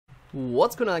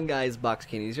What's going on, guys? Box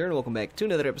Candies here, and welcome back to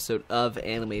another episode of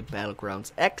Anime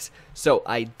Battlegrounds X. So,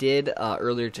 I did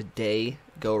earlier today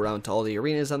go around to all the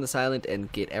arenas on this island and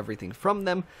get everything from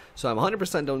them. So, I'm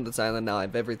 100% done with this island now. I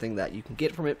have everything that you can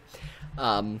get from it.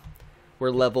 We're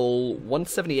level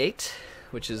 178,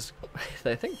 which is,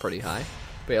 I think, pretty high.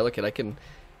 But yeah, look at, I can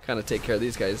kind of take care of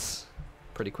these guys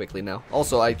pretty quickly now.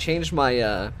 Also, I changed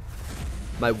my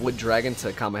my wood dragon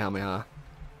to Kamehameha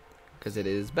because it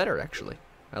is better, actually.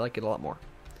 I like it a lot more.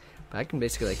 But I can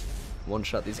basically like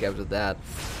one-shot these guys with that.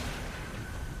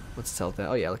 What's health at?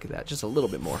 Oh yeah, look at that. Just a little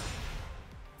bit more.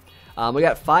 We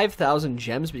got 5,000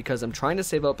 gems because I'm trying to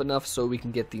save up enough so we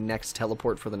can get the next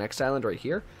teleport for the next island right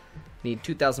here. Need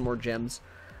 2,000 more gems.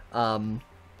 We're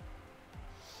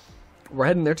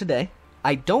heading there today.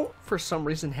 I don't, for some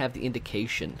reason, have the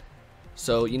indication.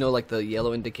 So, you know, like the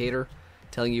yellow indicator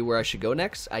telling you where I should go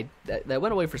next? That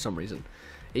went away for some reason.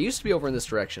 It used to be over in this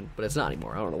direction, but it's not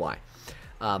anymore. I don't know why.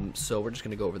 So we're just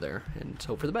going to go over there and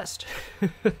hope for the best.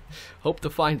 Hope to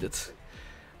find it.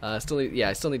 I still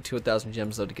need 2,000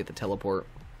 gems, though, to get the teleport.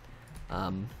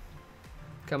 How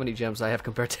many gems I have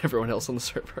compared to everyone else on the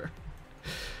server.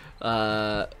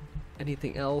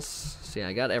 Anything else? So yeah,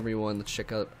 I got everyone. Let's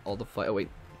check out all the fight. Oh, wait.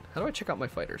 How do I check out my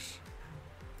fighters?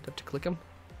 Do I have to click them?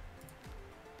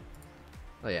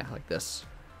 Oh, yeah, like this.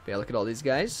 But yeah, look at all these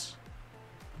guys.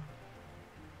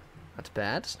 Not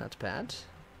bad, not bad.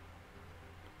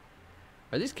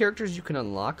 Are these characters you can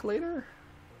unlock later?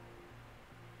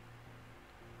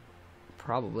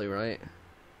 Probably, right?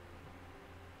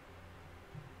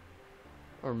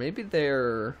 Or maybe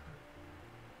they're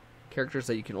characters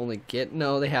that you can only get.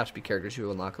 No, they have to be characters you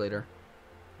unlock later.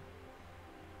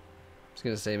 I was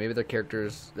gonna say maybe they're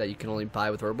characters that you can only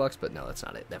buy with Roblox, but no, that's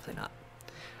not it. Definitely not.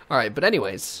 Alright, but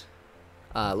anyways,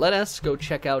 let us go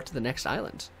check out the next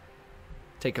island.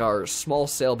 Take our small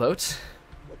sailboat.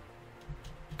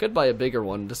 Could buy a bigger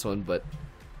one, this one, but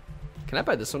can I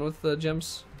buy this one with the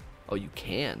gems? Oh, you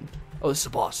can. Oh, this is a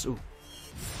boss. Ooh.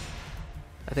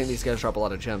 I think these guys drop a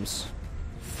lot of gems.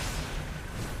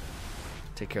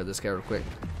 Take care of this guy real quick.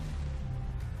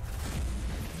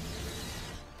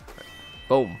 Right.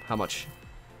 Boom. How much?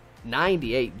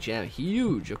 98 gem.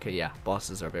 Huge. Okay, yeah.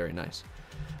 Bosses are very nice.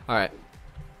 Alright.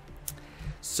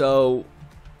 So,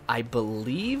 I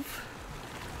believe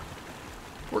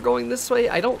we're going this way.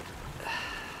 I don't...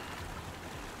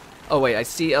 Oh, wait. I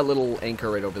see a little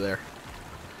anchor right over there.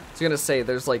 I was going to say,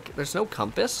 there's no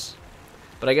compass.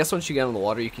 But I guess once you get on the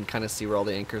water, you can kind of see where all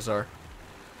the anchors are.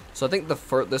 So I think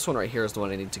this one right here is the one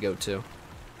I need to go to.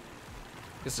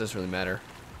 I guess it doesn't really matter.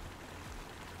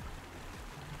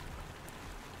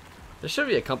 There should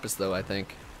be a compass, though, I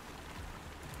think.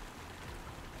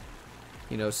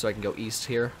 You know, so I can go east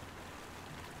here.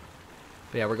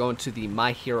 But yeah, we're going to the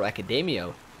My Hero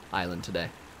Academia island today.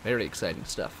 Very exciting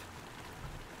stuff.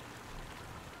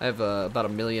 I have about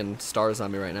 1 million stars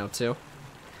on me right now, too.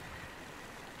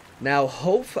 Now,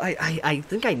 I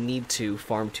think I need to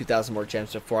farm 2,000 more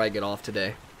gems before I get off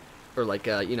today. Or, like,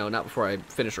 you know, not before I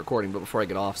finish recording, but before I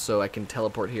get off, so I can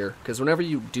teleport here. Because whenever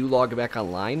you do log back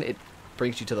online, it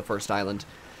brings you to the first island.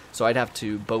 So I'd have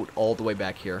to boat all the way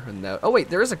back here. And oh, wait,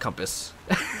 there is a compass.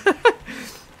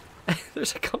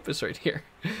 There's a compass right here.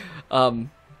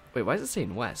 Wait, why is it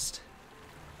saying west?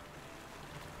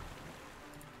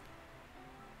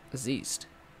 This is east.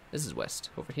 This is west,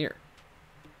 over here.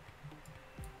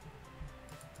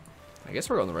 I guess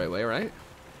we're going the right way, right?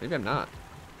 Maybe I'm not.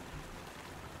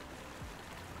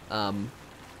 Now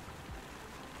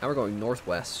we're going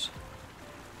northwest.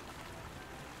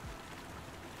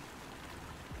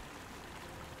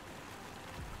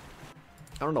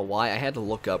 I don't know why I had to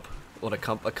look up what a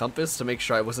compass to make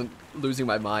sure I wasn't losing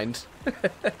my mind.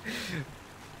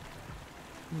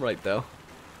 Right, though.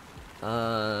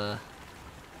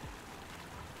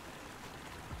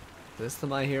 This the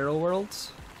My Hero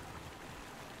Worlds?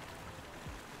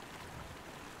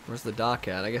 Where's the dock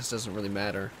at? I guess it doesn't really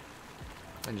matter.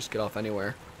 I can just get off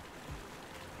anywhere.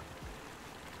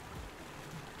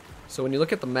 So when you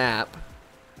look at the map,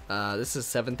 this is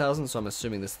 7,000, so I'm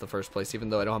assuming this is the first place, even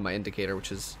though I don't have my indicator,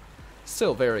 which is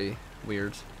still very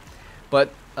weird. But,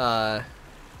 where'd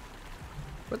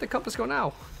the compass go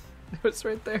now? It was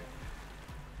right there.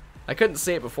 I couldn't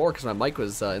see it before because my mic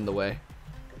was in the way.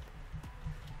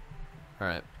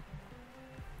 Alright.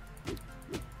 I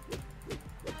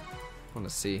want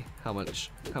to see how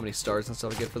many stars and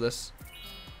stuff I get for this.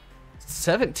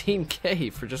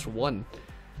 17k for just one.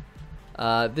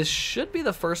 This should be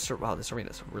the first. Wow, this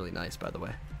arena is really nice, by the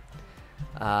way.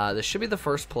 This should be the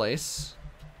first place.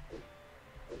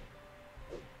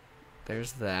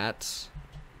 There's that.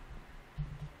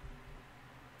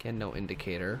 Again, no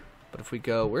indicator. But if we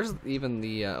go, where's even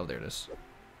the, oh, there it is.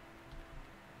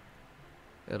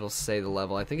 It'll say the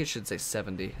level. I think it should say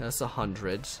 70. That's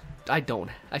 100.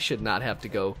 I should not have to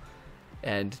go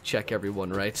and check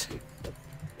everyone, right?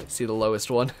 See the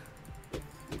lowest one. I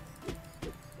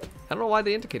don't know why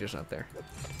the indicator's not there.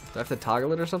 Do I have to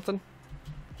toggle it or something?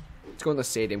 Let's go in the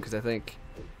stadium, because I think...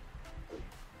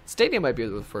 Stadium might be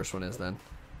where the first one is, then.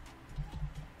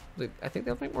 I think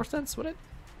that would make more sense, would it?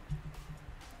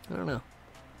 I don't know.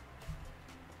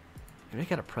 Maybe I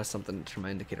gotta press something to turn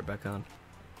my indicator back on.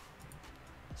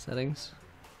 Settings.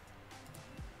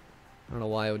 I don't know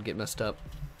why I would get messed up.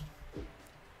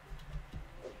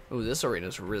 Oh, this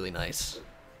arena's really nice.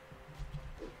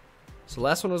 So the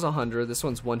last one was 100, this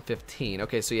one's 115.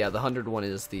 Okay, so yeah, the 100 one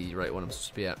is the right one I'm supposed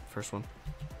to be at, first one.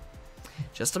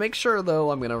 Just to make sure,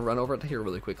 though, I'm going to run over to here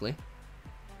really quickly.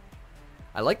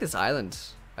 I like this island,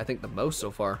 I think, the most so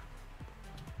far.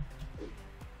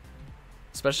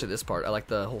 Especially this part. I like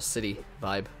the whole city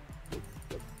vibe.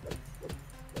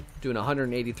 Doing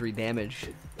 183 damage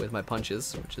with my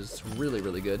punches, which is really,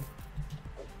 really good.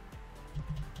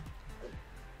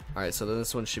 Alright, so then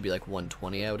this one should be like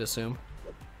 120, I would assume.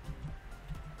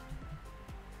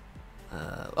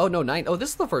 Oh, no, 9. Oh, this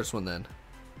is the first one, then.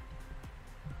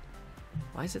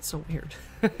 Why is it so weird?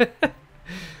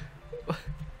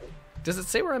 Does it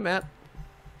say where I'm at?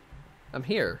 I'm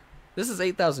here. This is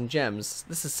 8,000 gems.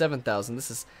 This is 7,000.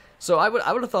 This is... So I would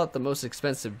have thought the most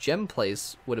expensive gem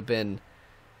place would have been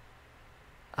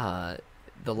the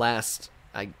last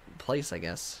place, I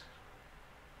guess.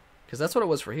 Because that's what it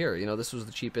was for here. You know, this was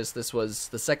the cheapest. This was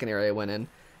the second area I went in.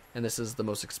 And this is the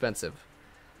most expensive.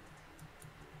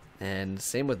 And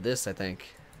same with this, I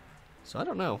think. So I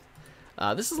don't know.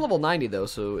 This is level 90, though,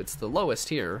 so it's the lowest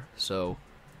here. So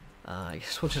I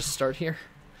guess we'll just start here.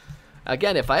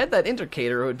 Again, if I had that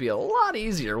indicator, it would be a lot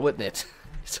easier, wouldn't it?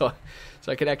 so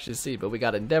I could actually see. But we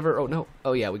got Endeavor. Oh, no.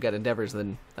 Oh, yeah, we got Endeavors.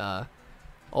 Then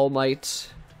All Might.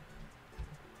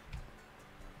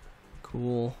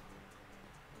 Cool.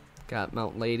 Got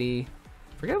Mount Lady.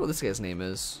 Forget what this guy's name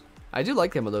is. I do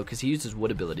like him, though, because he uses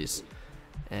wood abilities.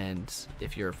 And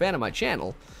if you're a fan of my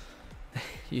channel,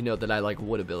 you know that I like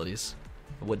wood abilities.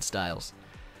 Wood styles.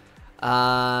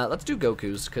 Let's do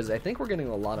Goku's, because I think we're getting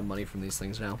a lot of money from these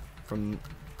things now. From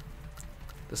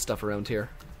the stuff around here.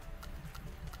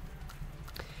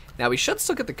 Now, we should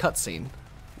still get the cutscene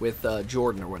with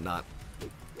Jordan or whatnot.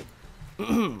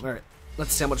 Alright,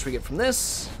 let's see how much we get from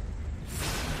this.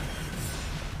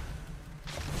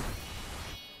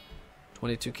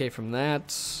 22k from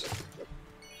that.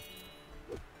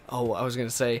 Oh, I was going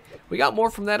to say, we got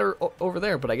more from that over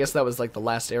there, but I guess that was like the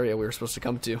last area we were supposed to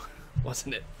come to,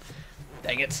 wasn't it?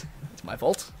 Dang it. It's my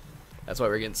fault. That's why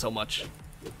we're getting so much.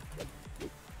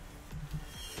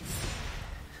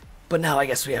 But now I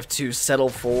guess we have to settle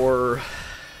for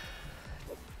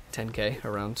 10k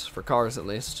around, for cars at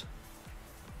least.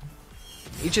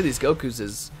 Each of these Gokus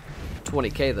is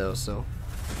 20k though, so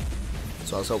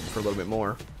I was hoping for a little bit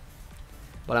more.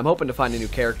 But I'm hoping to find a new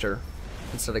character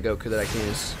instead of Goku that I can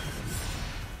use.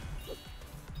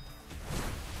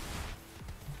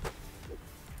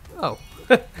 Oh,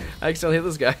 I accidentally hit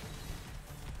this guy.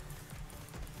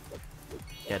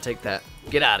 Yeah, take that.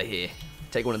 Get out of here.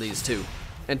 Take one of these too.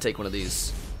 And take one of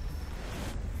these.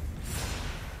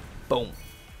 Boom.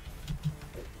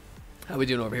 How we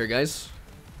doing over here, guys?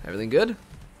 Everything good?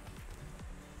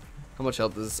 How much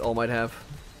health does All Might have?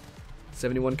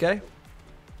 71k?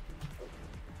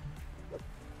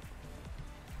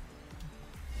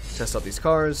 Test out these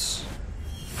cars.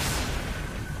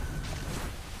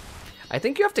 I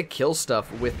think you have to kill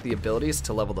stuff with the abilities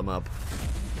to level them up.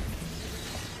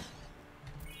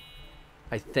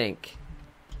 I think.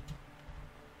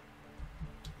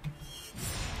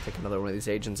 Take another one of these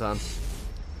agents on.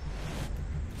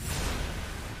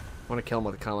 I want to kill him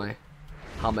with a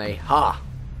Kamehameha.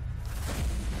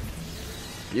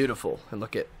 Beautiful. And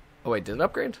look at... Oh wait, did it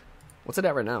upgrade? What's it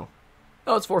at right now?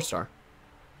 Oh, it's 4-star.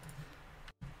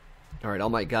 Alright, all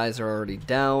my guys are already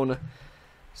down.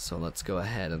 So let's go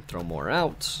ahead and throw more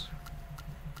out.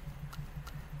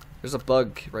 There's a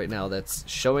bug right now that's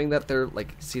showing that they're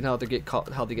like, see how they get caught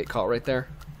right there?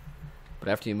 But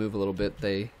after you move a little bit,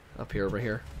 they appear over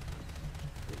here.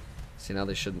 See, now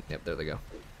they shouldn't. Yep, there they go.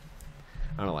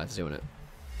 I don't know why it's doing it.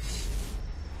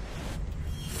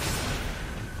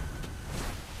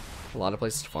 A lot of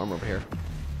places to farm over here.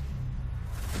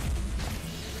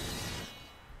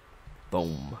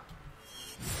 Boom.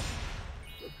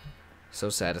 So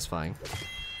satisfying.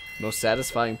 Most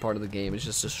satisfying part of the game is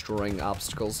just destroying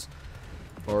obstacles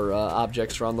or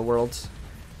objects around the world.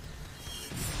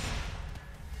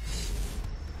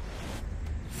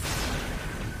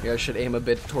 Maybe I should aim a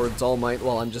bit towards All Might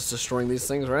while I'm just destroying these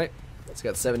things, right? It's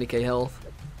got 70k health.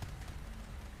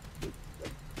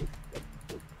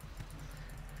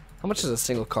 How much does a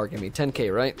single car give me?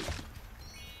 10k, right?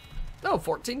 Oh,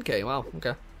 14k. Wow,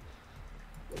 okay.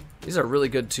 These are really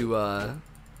good to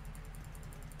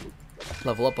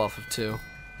level up off of, too.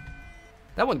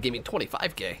 That one gave me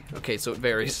 25k. Okay, so it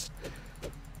varies.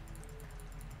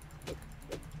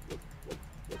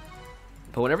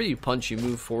 But whenever you punch, you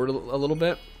move forward a little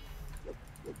bit.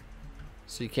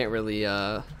 So you can't really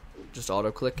just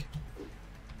auto-click.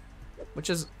 Which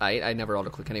is, I never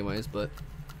auto-click anyways, but...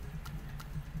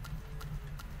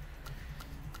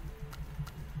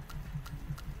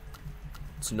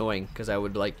 It's annoying, because I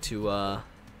would like to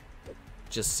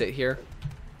just sit here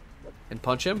and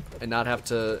punch him and not have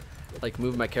to like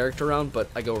move my character around, but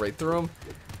I go right through him,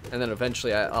 and then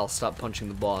eventually I'll stop punching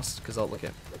the boss, because I'll look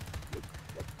at...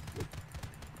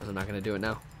 I'm not going to do it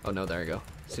now. Oh no, there you go.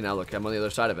 See, now look, I'm on the other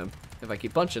side of him. If I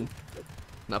keep punching, I'm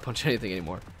not punching anything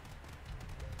anymore.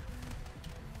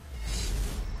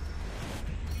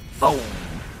 Boom!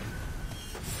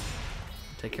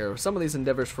 Take care of some of these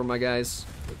endeavors for my guys.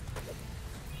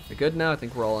 We're good now. I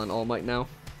think we're all on All Might now.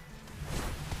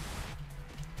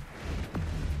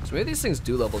 So maybe these things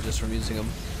do level just from using them.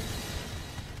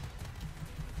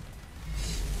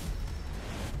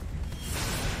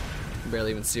 I can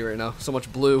barely even see right now. So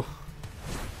much blue.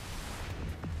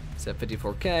 It's at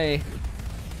 54k.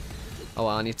 Oh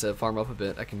wow, I need to farm up a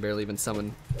bit. I can barely even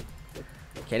summon.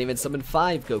 Can't even summon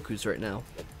 5 Gokus right now.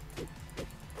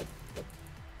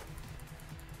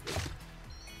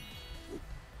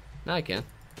 Now I can.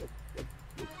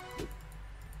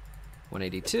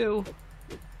 182.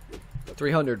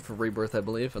 300 for Rebirth, I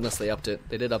believe, unless they upped it.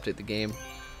 They did update the game.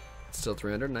 It's still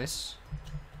 300, nice.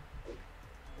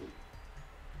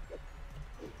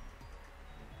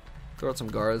 Throw out some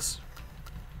Garas.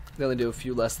 They only do a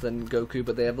few less than Goku,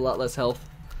 but they have a lot less health.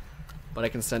 But I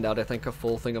can send out, I think, a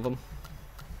full thing of them.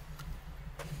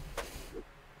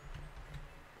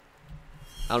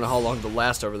 I don't know how long they'll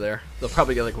last over there. They'll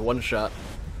probably get like one shot.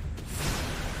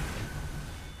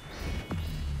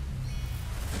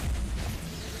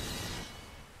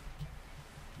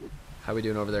 How we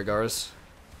doing over there, Garas?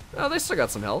 Oh, they still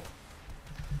got some health.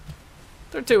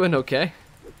 They're doing okay.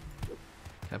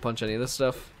 Can I punch any of this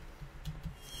stuff?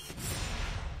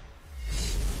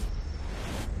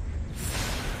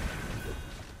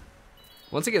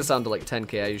 Once it gets down to like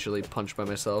 10k, I usually punch by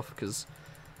myself, because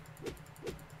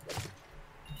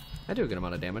I do a good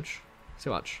amount of damage. See,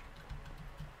 watch.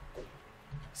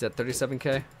 Is that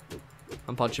 37k?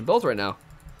 I'm punching both right now.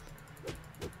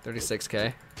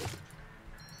 36k.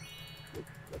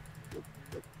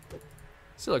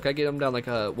 See, look, I get them down like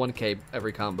a 1k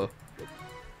every combo.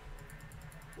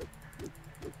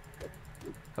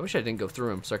 I wish I didn't go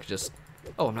through him, so I could just...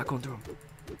 Oh, I'm not going through him.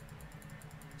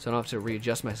 So I don't have to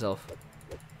readjust myself.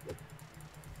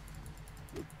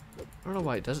 I don't know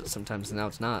why it does it sometimes and now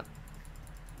it's not.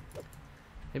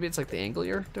 Maybe it's like the angle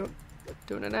you're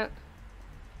doing it at?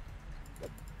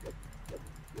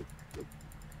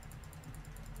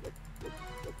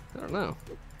 I don't know.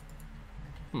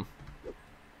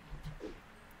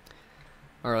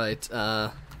 Alright,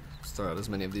 let's throw out as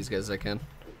many of these guys as I can.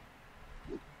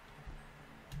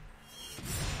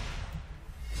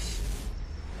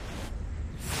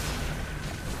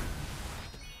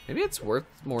 Maybe it's worth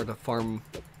more to farm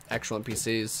actual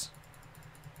NPCs.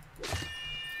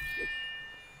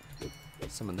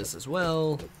 Summon this as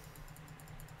well.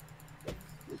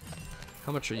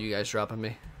 How much are you guys dropping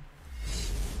me?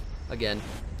 Again.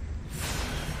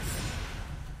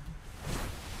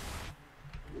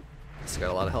 It's got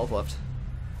a lot of health left.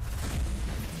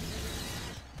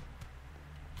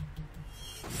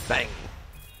 Bang!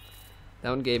 That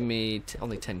one gave me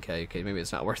only 10k. Okay, maybe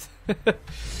it's not worth.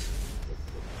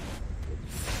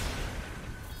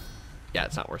 Yeah,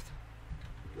 it's not worth.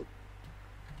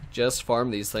 Just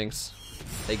farm these things.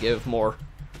 They give more.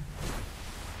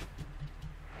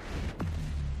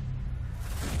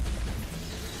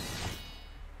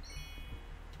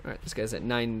 Alright, this guy's at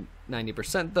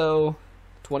 90% though.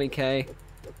 20k. I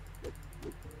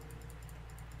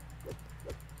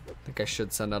think I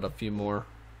should send out a few more.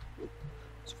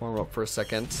 Let's farm up for a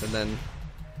second, and then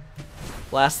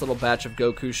last little batch of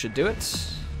Goku should do it.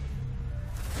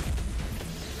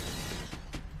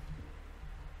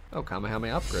 Oh,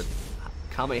 Kamehameha upgrade.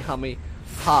 Kamehameha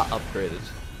upgraded.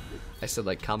 I said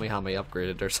like Kamehameha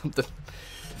upgraded or something.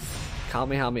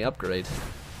 Kamehameha upgrade.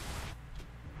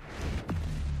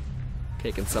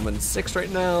 Okay, can summon 6 right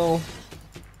now.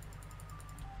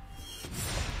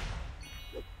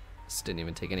 This didn't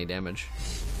even take any damage.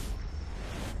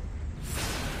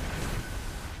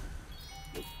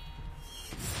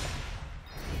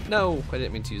 No, I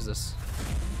didn't mean to use this.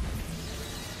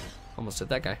 Almost hit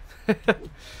that guy.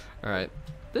 Alright.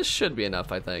 This should be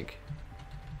enough, I think.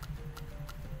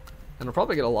 And I'll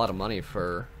probably get a lot of money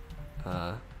for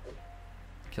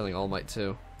killing All Might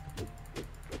too.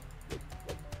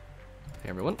 Hey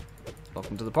everyone.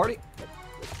 Welcome to the party.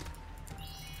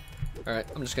 Alright,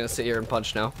 I'm just gonna sit here and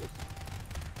punch now.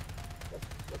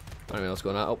 I don't know what's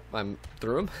going on. Oh, I'm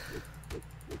through him.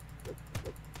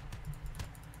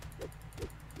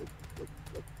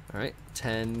 Alright,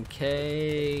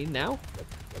 10k now.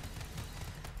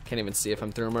 Can't even see if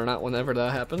I'm through him or not whenever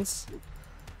that happens.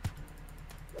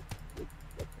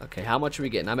 Okay, how much are we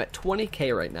getting? I'm at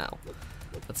 20k right now.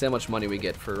 Let's see how much money we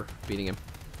get for beating him.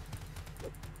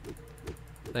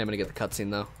 I'm gonna get the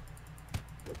cutscene though.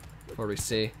 Before we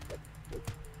see.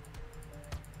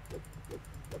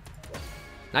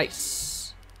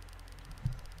 Nice.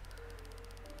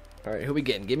 Alright, who we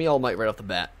getting? Give me All Might right off the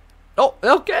bat. Oh,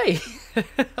 okay.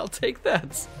 I'll take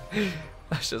that. I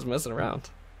was just messing around.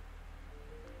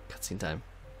 Cutscene time.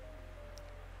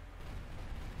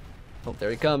 Oh, there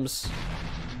he comes.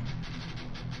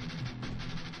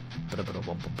 I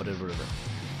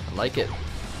like it.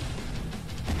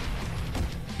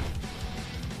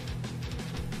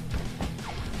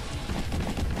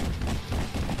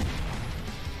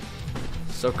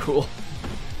 So cool.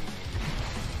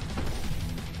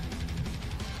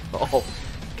 Oh,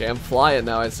 okay, I'm flying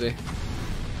now, I see.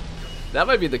 That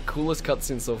might be the coolest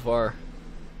cutscene so far.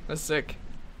 That's sick.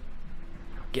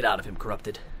 Get out of him,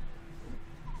 corrupted.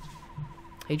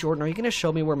 Hey Jordan, are you gonna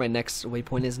show me where my next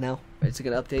waypoint is now? Is it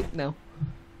gonna update now?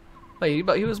 Wait,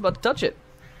 he was about to touch it.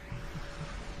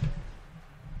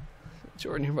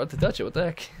 Jordan, you're about to touch it, what the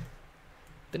heck?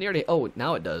 Then he already, oh,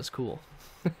 now it does, cool.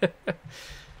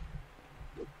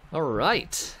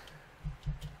 Alright.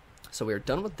 So we're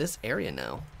done with this area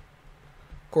now.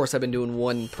 Of course, I've been doing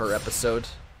one per episode.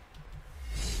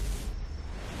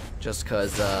 Just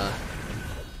because,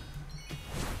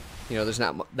 you know, there's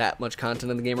not that much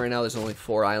content in the game right now. There's only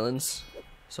 4 islands.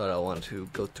 So I don't want to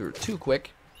go through it too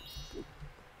quick.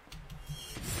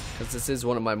 Because this is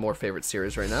one of my more favorite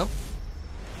series right now.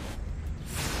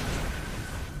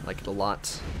 I like it a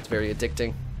lot. It's very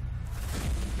addicting.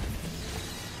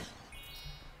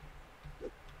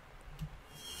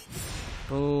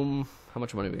 Boom. How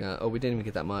much money we got? Oh, we didn't even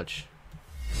get that much.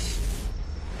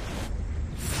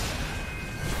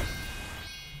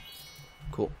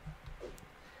 Cool.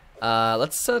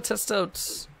 Let's test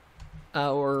out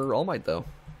our All Might though.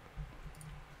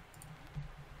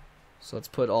 So let's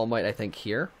put All Might, I think,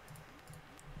 here.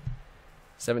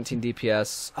 17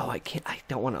 DPS. Oh, I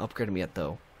don't want to upgrade him yet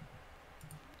though.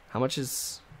 How much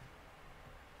is?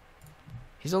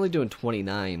 He's only doing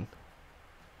 29.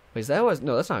 Wait, is that what?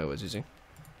 No, that's not what I was using.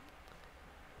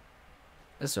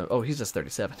 Oh, he's just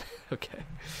 37. Okay.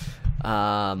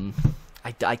 I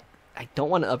don't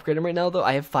want to upgrade him right now, though.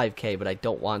 I have 5k, but I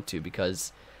don't want to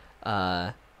because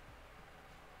I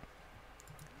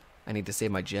need to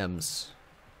save my gems.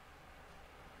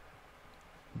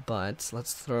 But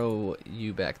let's throw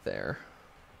you back there.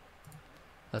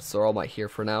 Let's throw All Might here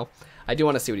for now. I do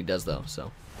want to see what he does, though.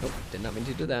 So, nope, did not mean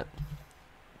to do that.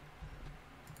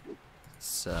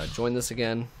 Let's join this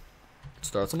again. Let's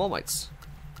throw out some All Mights.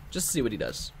 Just to see what he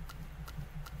does.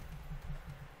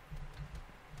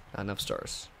 Not enough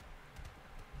stars.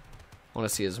 I want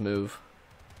to see his move.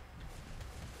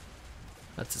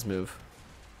 That's his move.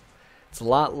 It's a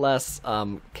lot less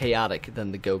chaotic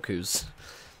than the Goku's.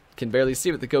 You can barely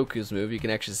see with the Goku's move. You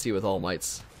can actually see with All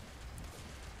Might's.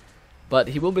 But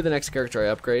he will be the next character I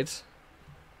upgrade.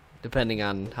 Depending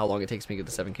on how long it takes me to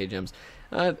get the 7k gems.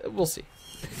 We'll see.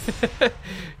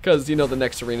 Because, you know, the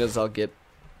next arenas I'll get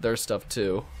their stuff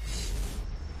too.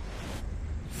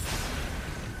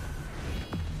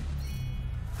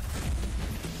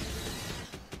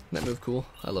 That move cool?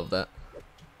 I love that.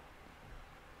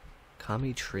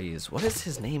 Kami Trees. What is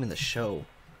his name in the show?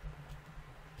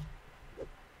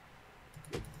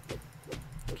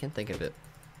 I can't think of it.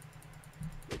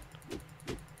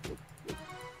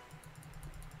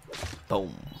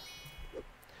 Boom.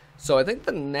 So I think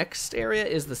the next area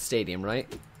is the stadium, right?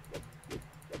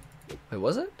 Wait,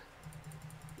 was it?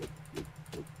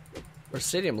 Or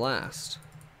stadium last?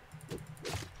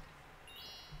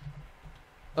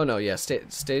 Oh no, yeah,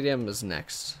 stadium is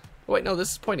next. Oh, wait, no,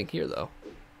 this is pointing here though.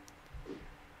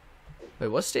 Wait,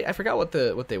 what I forgot what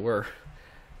they were.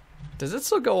 Does it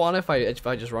still go on if I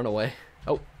just run away?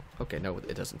 Oh, okay, no,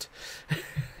 it doesn't.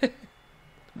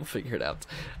 We'll figure it out.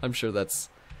 I'm sure that's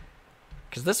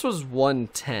because this was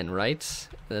 110, right?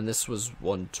 And then this was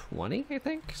 120, I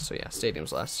think. So yeah,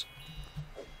 stadium's last.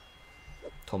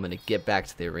 Told me to get back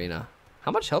to the arena.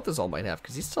 How much health does All Might have?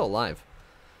 Because he's still alive.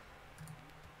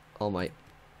 All Might.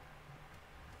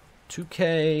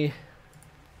 2K.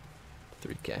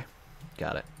 3K.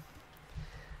 Got it.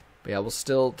 But yeah, we'll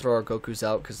still throw our Gokus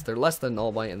out because they're less than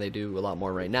All Might and they do a lot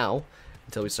more right now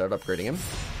until we start upgrading him.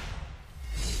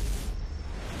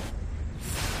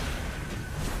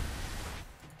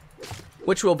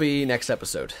 Which will be next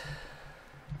episode.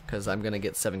 Because I'm going to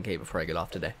get 7K before I get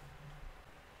off today.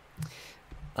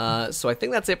 So I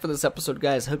think that's it for this episode,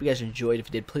 guys. I hope you guys enjoyed. If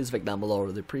you did, please like down below. I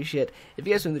really appreciate it. If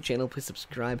you guys are new to the channel, please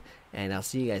subscribe. And I'll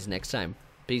see you guys next time.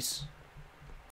 Peace.